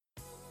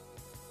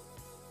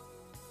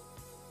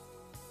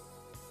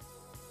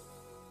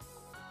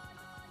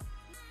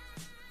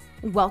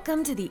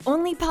Welcome to the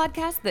only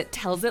podcast that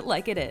tells it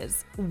like it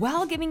is,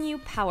 while giving you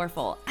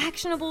powerful,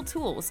 actionable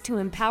tools to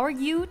empower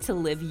you to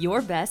live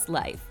your best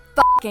life.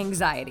 Fuck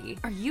anxiety.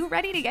 Are you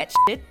ready to get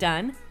shit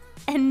done?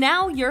 And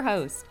now your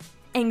host,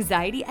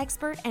 anxiety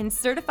expert and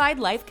certified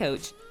life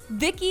coach,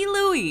 Vicki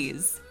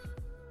Louise.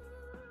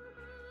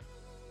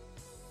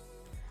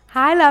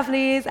 Hi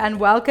lovelies, and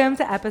welcome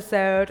to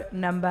episode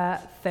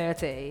number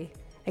 30.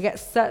 I get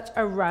such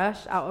a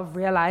rush out of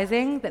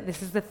realizing that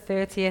this is the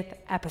 30th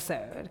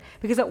episode,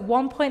 because at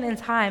one point in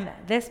time,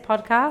 this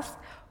podcast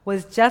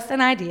was just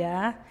an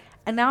idea,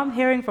 and now I'm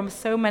hearing from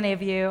so many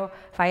of you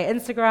via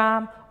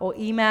Instagram or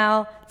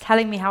email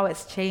telling me how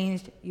it's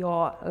changed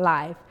your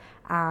life,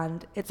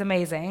 and it's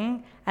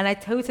amazing, and I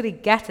totally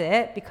get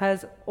it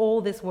because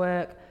all this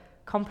work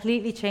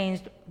completely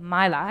changed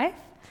my life,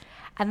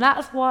 and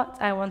that's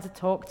what I want to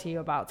talk to you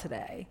about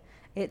today.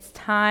 It's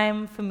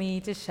time for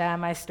me to share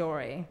my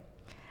story.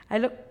 I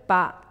look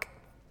back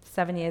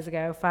 7 years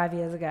ago, 5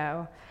 years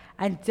ago,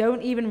 and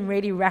don't even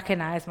really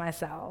recognize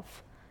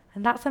myself.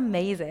 And that's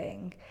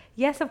amazing.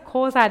 Yes, of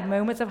course, I had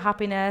moments of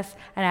happiness,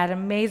 and I had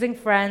amazing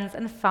friends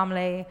and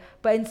family,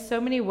 but in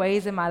so many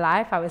ways in my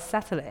life, I was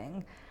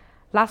settling.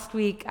 Last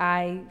week,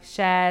 I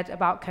shared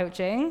about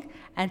coaching,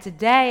 and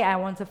today I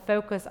want to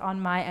focus on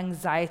my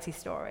anxiety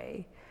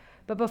story.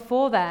 But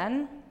before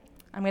then,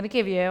 I'm going to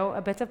give you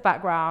a bit of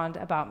background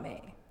about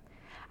me.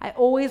 I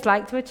always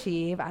like to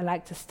achieve. I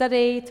like to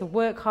study, to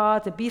work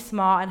hard, to be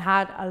smart, and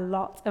had a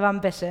lot of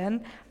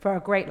ambition for a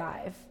great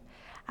life.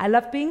 I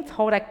love being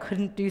told I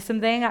couldn't do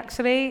something,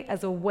 actually,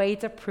 as a way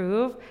to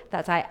prove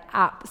that I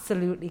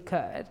absolutely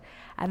could.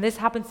 And this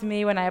happened to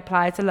me when I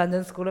applied to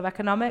London School of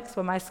Economics,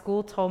 when my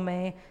school told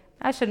me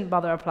I shouldn't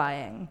bother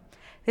applying.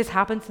 This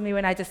happened to me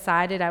when I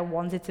decided I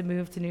wanted to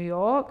move to New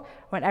York,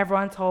 when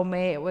everyone told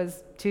me it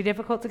was too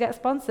difficult to get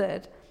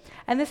sponsored.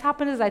 And this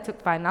happened as I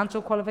took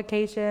financial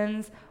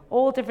qualifications,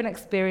 all different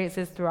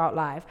experiences throughout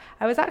life.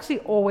 I was actually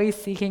always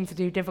seeking to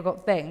do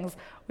difficult things,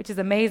 which is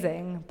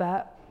amazing,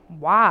 but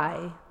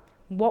why?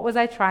 What was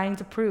I trying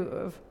to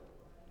prove?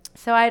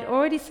 So I had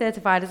already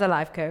certified as a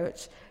life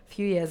coach a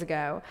few years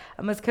ago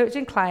and was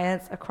coaching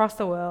clients across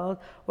the world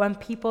when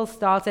people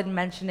started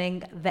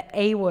mentioning the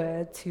A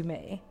word to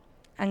me,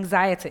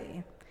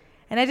 anxiety.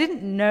 And I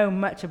didn't know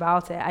much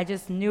about it. I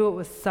just knew it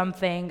was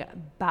something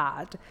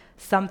bad,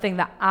 something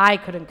that I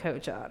couldn't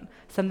coach on,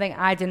 something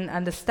I didn't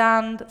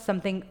understand,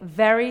 something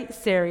very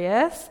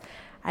serious.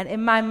 And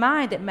in my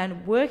mind, it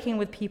meant working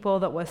with people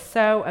that were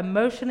so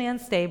emotionally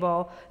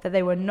unstable that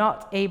they were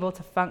not able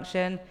to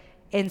function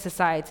in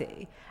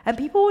society. And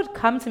people would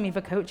come to me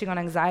for coaching on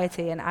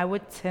anxiety, and I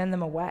would turn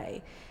them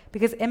away.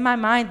 Because in my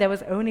mind, there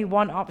was only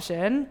one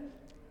option,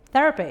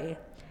 therapy.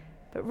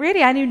 But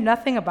really, I knew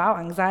nothing about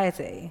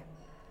anxiety.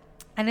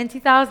 And in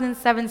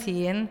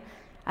 2017,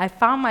 I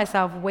found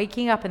myself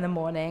waking up in the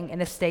morning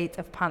in a state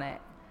of panic.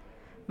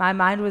 My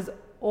mind was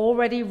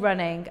already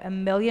running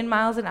 1,000,000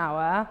 miles an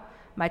hour.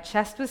 My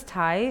chest was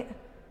tight.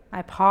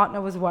 My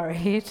partner was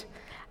worried.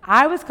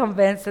 I was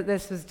convinced that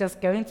this was just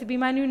going to be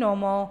my new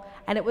normal,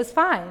 and it was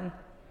fine.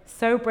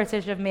 So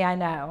British of me, I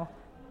know.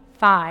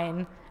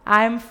 Fine.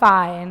 I'm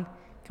fine.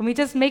 Can we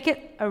just make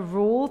it a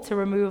rule to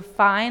remove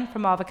fine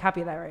from our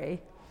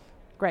vocabulary?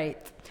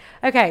 Great.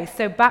 Okay,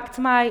 so back to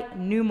my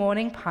new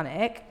morning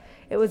panic.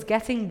 It was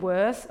getting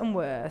worse and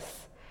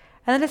worse.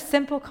 And then a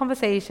simple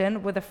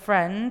conversation with a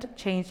friend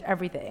changed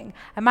everything.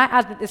 I might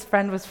add that this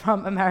friend was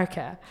from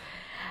America.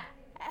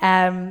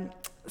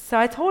 So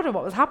I told her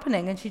what was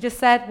happening, and she just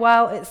said,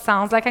 well, it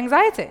sounds like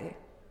anxiety.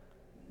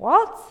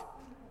 What?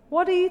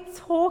 What are you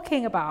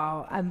talking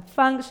about? I'm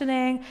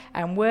functioning,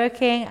 I'm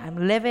working,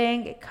 I'm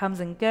living, it comes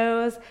and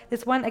goes.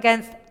 This went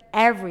against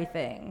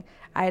everything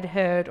I had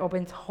heard or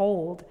been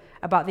told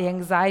about the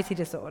anxiety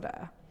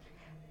disorder.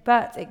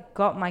 But it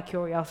got my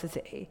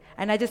curiosity,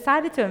 and I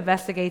decided to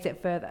investigate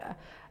it further.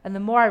 And the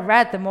more I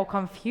read, the more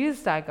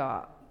confused I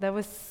got. There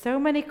were so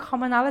many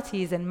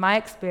commonalities in my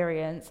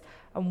experience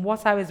and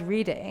what I was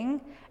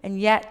reading, and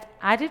yet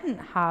I didn't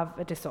have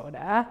a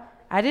disorder.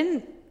 I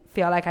didn't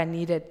feel like I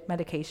needed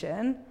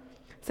medication.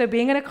 So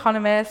being an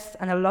economist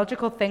and a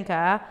logical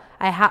thinker,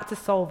 I had to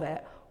solve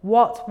it.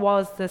 What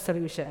was the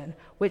solution?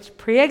 Which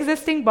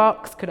pre-existing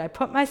box could I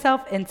put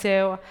myself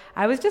into?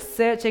 I was just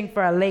searching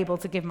for a label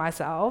to give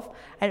myself,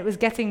 and it was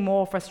getting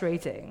more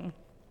frustrating.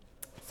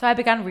 So I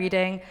began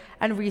reading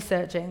and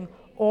researching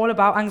all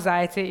about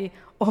anxiety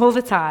all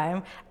the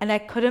time, and I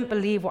couldn't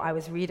believe what I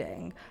was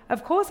reading.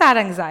 Of course I had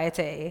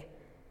anxiety.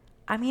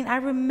 I mean, I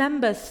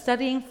remember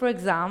studying for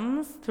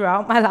exams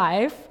throughout my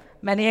life,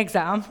 many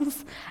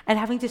exams, and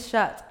having to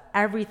shut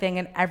everything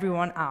and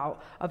everyone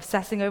out,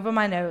 obsessing over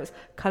my notes,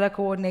 color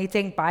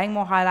coordinating, buying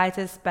more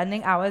highlighters,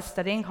 spending hours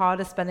studying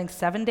harder, spending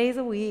 7 days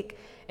a week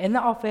in the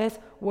office,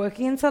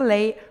 working until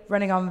late,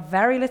 running on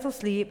very little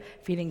sleep,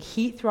 feeling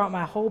heat throughout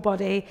my whole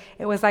body.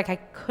 It was like I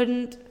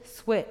couldn't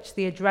switch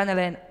the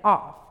adrenaline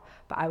off,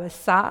 but I was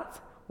sat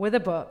with a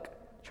book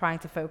trying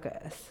to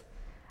focus.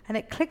 And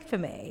it clicked for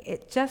me.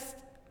 It just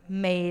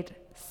made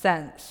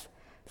sense.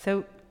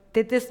 So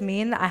did this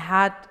mean that I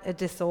had a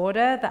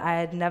disorder that I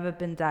had never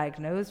been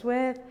diagnosed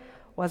with?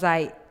 Was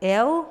I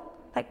ill?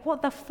 Like,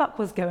 what the fuck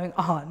was going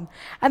on?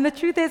 And the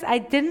truth is, I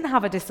didn't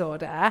have a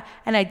disorder,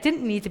 and I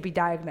didn't need to be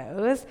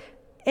diagnosed.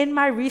 In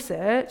my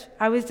research,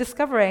 I was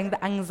discovering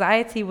that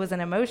anxiety was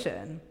an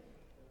emotion.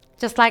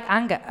 Just like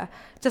anger,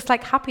 just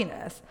like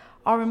happiness.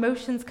 Our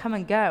emotions come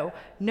and go.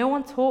 No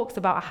one talks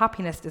about a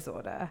happiness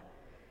disorder.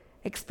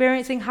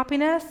 Experiencing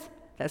happiness?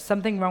 There's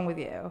something wrong with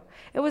you.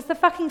 It was the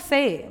fucking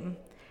same.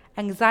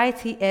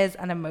 Anxiety is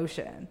an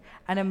emotion.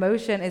 An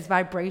emotion is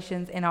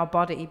vibrations in our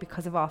body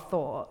because of our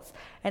thoughts.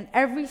 And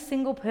every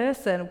single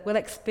person will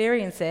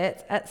experience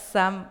it at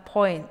some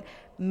point.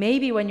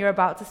 Maybe when you're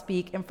about to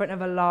speak in front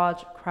of a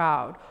large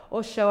crowd,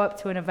 or show up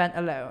to an event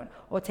alone,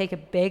 or take a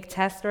big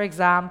test or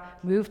exam,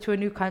 move to a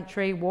new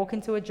country, walk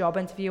into a job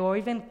interview, or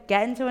even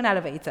get into an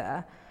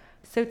elevator.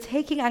 So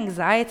taking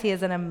anxiety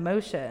as an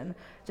emotion,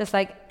 just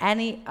like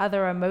any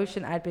other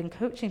emotion I'd been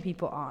coaching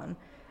people on,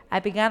 I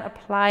began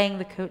applying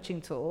the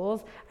coaching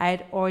tools I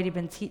had already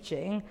been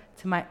teaching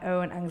to my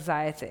own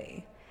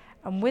anxiety.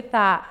 And with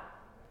that,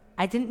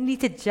 I didn't need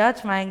to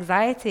judge my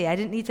anxiety. I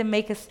didn't need to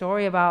make a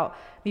story about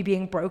me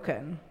being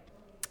broken.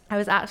 I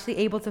was actually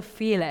able to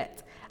feel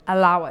it,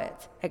 allow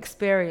it,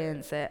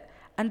 experience it,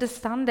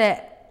 understand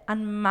it,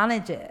 and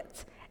manage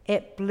it.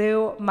 It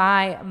blew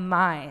my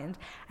mind.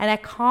 And I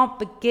can't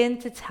begin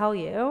to tell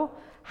you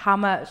how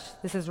much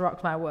this has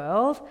rocked my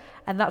world.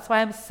 And that's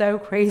why I'm so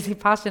crazy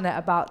passionate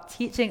about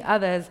teaching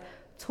others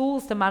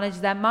tools to manage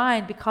their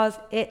mind, because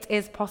it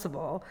is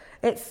possible.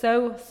 It's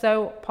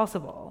so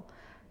possible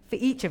for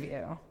each of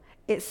you.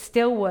 It's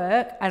still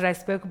work, as I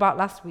spoke about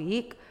last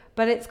week,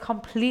 but it's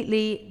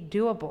completely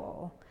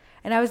doable.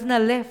 And I was in a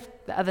Lyft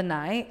the other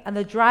night, and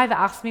the driver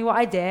asked me what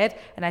I did,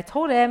 and I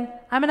told him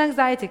I'm an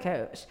anxiety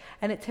coach.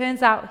 And it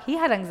turns out he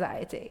had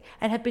anxiety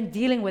and had been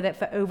dealing with it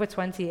for over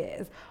 20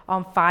 years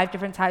on 5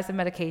 different types of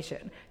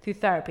medication, through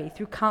therapy,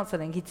 through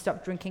counseling. He'd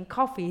stopped drinking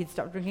coffee, he'd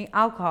stopped drinking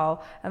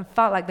alcohol, and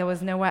felt like there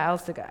was nowhere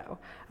else to go.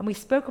 And we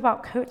spoke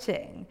about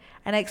coaching,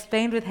 and I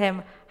explained with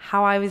him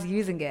how I was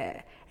using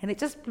it, and it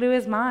just blew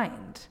his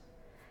mind.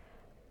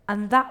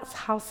 And that's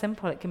how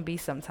simple it can be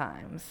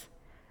sometimes.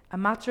 A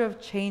matter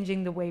of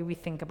changing the way we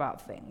think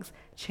about things,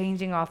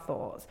 changing our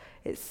thoughts.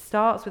 It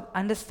starts with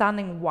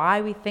understanding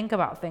why we think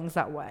about things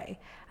that way.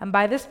 And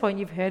by this point,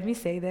 you've heard me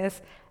say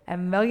this a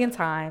million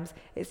times,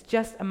 it's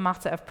just a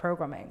matter of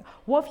programming.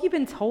 What have you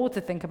been told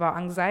to think about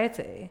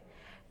anxiety?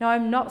 Now,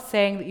 I'm not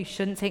saying that you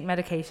shouldn't take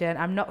medication.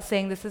 I'm not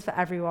saying this is for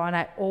everyone.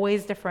 I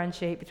always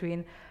differentiate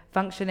between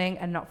functioning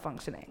and not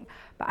functioning.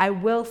 But I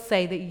will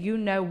say that you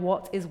know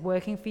what is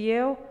working for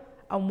you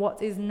and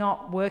what is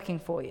not working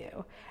for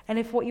you. And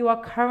if what you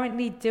are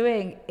currently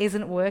doing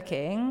isn't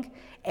working,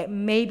 it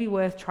may be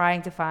worth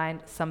trying to find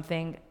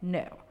something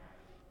new.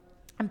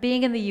 And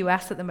being in the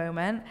US at the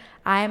moment,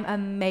 I am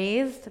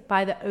amazed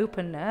by the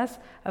openness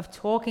of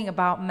talking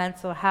about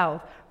mental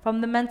health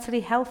from the mentally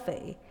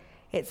healthy.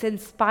 It's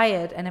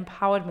inspired and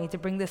empowered me to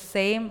bring the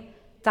same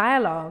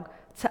dialogue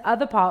to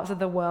other parts of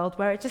the world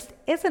where it just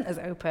isn't as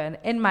open,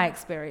 in my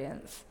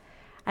experience.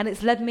 And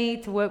it's led me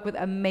to work with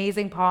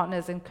amazing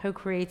partners in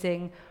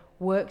co-creating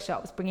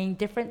workshops, bringing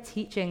different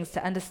teachings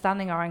to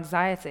understanding our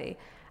anxiety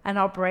and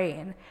our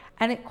brain.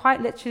 And it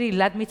quite literally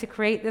led me to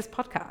create this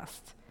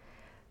podcast.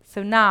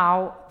 So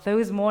now,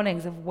 those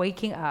mornings of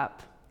waking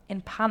up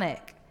in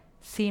panic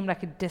seem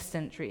like a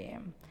distant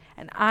dream.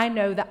 And I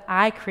know that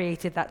I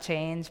created that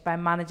change by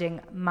managing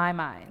my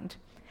mind.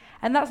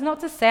 And that's not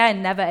to say I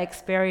never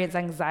experienced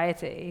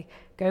anxiety.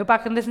 Go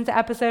back and listen to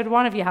episode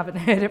 1 if you haven't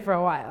heard it for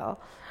a while.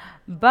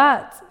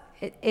 But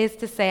it is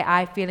to say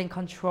I feel in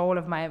control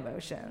of my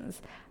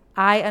emotions.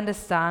 I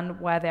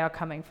understand where they are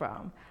coming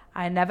from.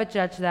 I never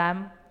judge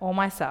them or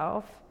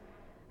myself.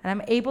 And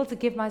I'm able to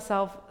give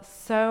myself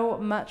so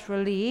much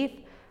relief,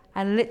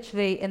 and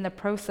literally in the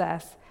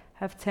process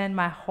have turned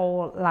my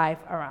whole life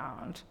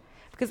around.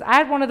 Because I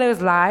had one of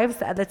those lives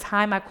that at the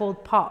time I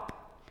called POP,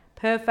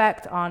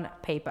 perfect on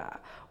paper,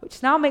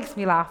 which now makes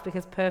me laugh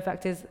because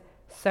perfect is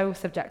so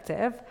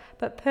subjective,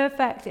 but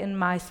perfect in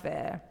my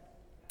sphere.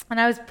 And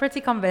I was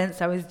pretty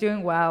convinced I was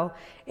doing well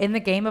in the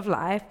game of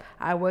life.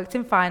 I worked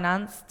in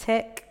finance,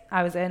 tick.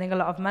 I was earning a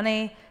lot of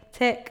money,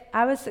 tick.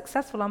 I was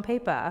successful on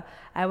paper.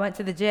 I went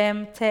to the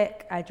gym,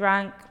 tick. I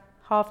drank,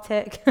 half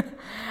tick.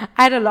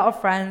 I had a lot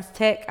of friends,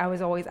 tick. I was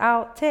always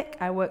out, tick.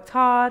 I worked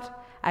hard.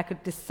 I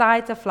could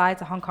decide to fly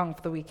to Hong Kong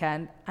for the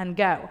weekend and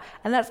go.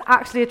 And that's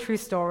actually a true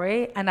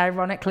story. And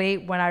ironically,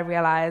 when I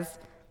realized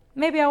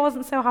maybe I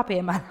wasn't so happy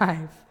in my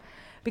life,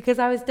 because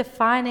I was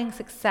defining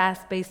success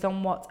based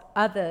on what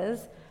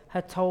others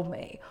had told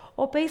me,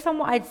 or based on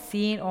what I'd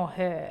seen or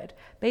heard,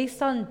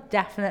 based on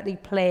definitely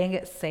playing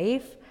it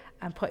safe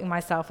and putting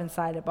myself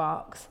inside a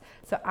box.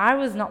 So I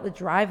was not the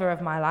driver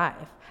of my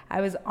life. I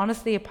was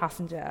honestly a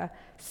passenger,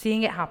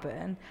 seeing it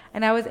happen,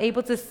 and I was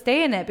able to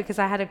stay in it because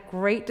I had a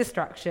great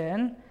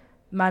distraction,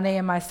 money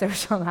in my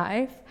social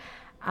life.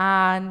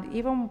 And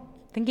even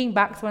thinking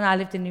back to when I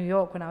lived in New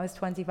York when I was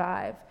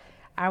 25,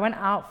 I went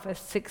out for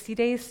 60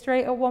 days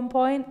straight at one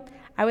point,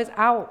 I was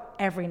out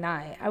every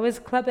night. I was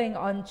clubbing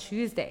on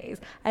Tuesdays.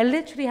 I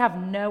literally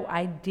have no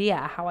idea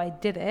how I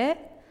did it,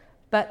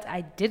 but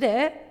I did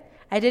it.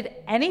 I did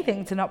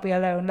anything to not be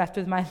alone, left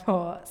with my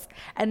thoughts.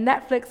 And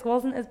Netflix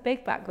wasn't as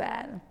big back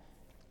then.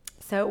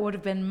 So it would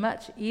have been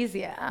much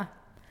easier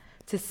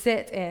to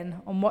sit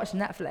in and watch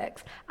Netflix,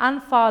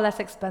 and far less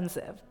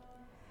expensive.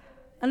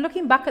 And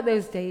looking back at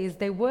those days,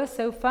 they were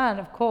so fun,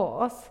 of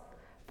course,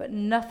 but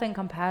nothing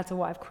compared to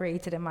what I've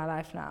created in my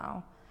life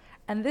now.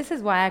 And this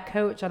is why I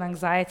coach on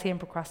anxiety and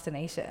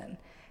procrastination.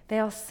 They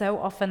are so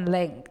often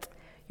linked.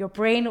 Your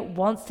brain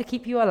wants to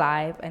keep you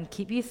alive and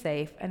keep you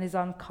safe and is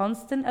on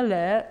constant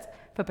alert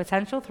for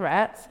potential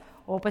threats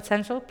or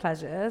potential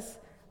pleasures,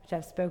 which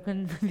I've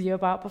spoken with you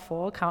about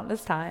before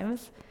countless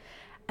times.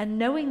 And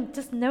knowing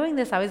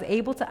this, I was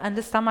able to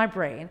understand my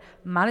brain,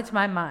 manage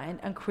my mind,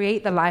 and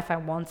create the life I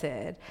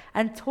wanted.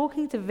 And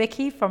talking to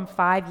Vicky from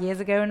 5 years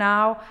ago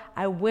now,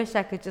 I wish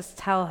I could just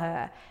tell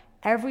her,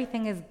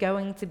 everything is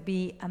going to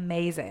be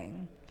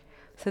amazing.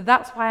 So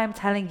that's why I'm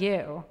telling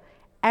you,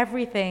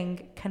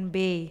 everything can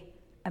be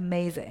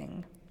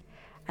amazing.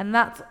 And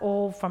that's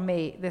all from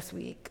me this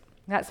week.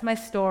 That's my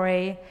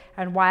story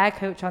and why I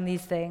coach on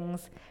these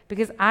things,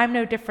 because I'm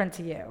no different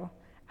to you.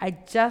 I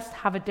just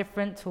have a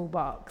different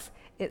toolbox.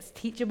 It's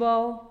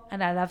teachable,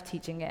 and I love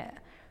teaching it.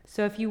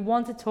 So if you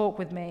want to talk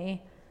with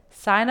me,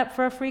 sign up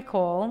for a free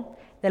call.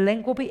 The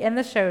link will be in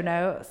the show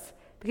notes,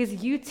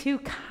 because you too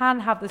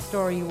can have the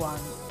story you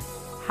want.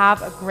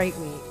 Have a great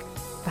week.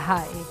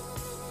 Bye.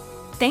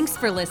 Thanks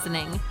for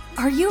listening.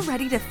 Are you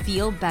ready to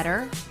feel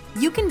better?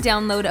 You can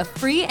download a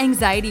free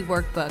anxiety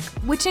workbook,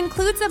 which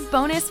includes a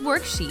bonus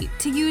worksheet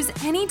to use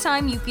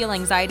anytime you feel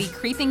anxiety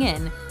creeping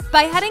in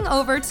by heading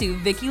over to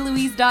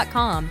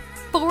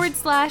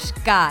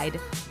vickilouise.com/guide.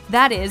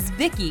 That is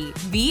Vicky,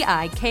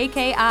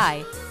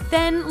 VIKKI,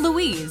 then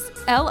Louise,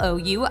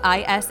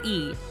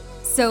 LOUISE.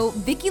 So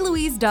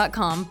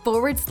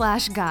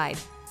vickilouise.com/guide.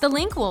 The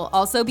link will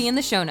also be in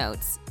the show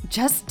notes.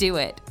 Just do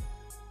it.